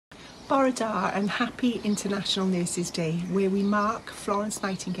Bore da and happy International Nurses Day, where we mark Florence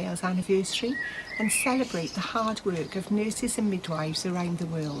Nightingale's anniversary and celebrate the hard work of nurses and midwives around the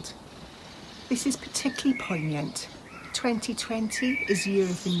world. This is particularly poignant. 2020 is Year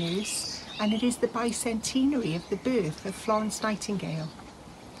of the Nurse, and it is the bicentenary of the birth of Florence Nightingale.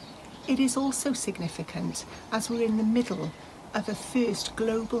 It is also significant as we're in the middle of a first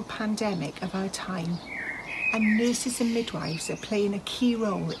global pandemic of our time, and nurses and midwives are playing a key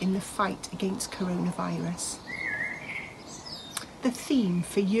role in the fight against coronavirus. The theme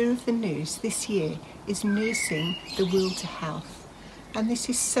for Year of the Nurse this year is Nursing the World to Health, and this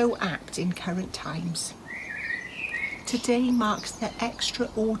is so apt in current times. Today marks the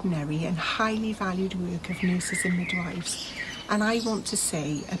extraordinary and highly valued work of nurses and midwives, and I want to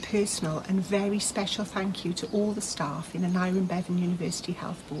say a personal and very special thank you to all the staff in Aneurin Bevan University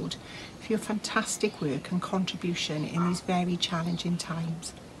Health Board for your fantastic work and contribution in these very challenging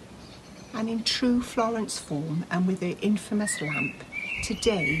times. And in true Florence form and with her infamous lamp,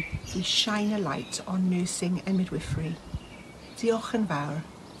 today we shine a light on nursing and midwifery. Diolch yn fawr.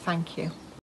 Thank you.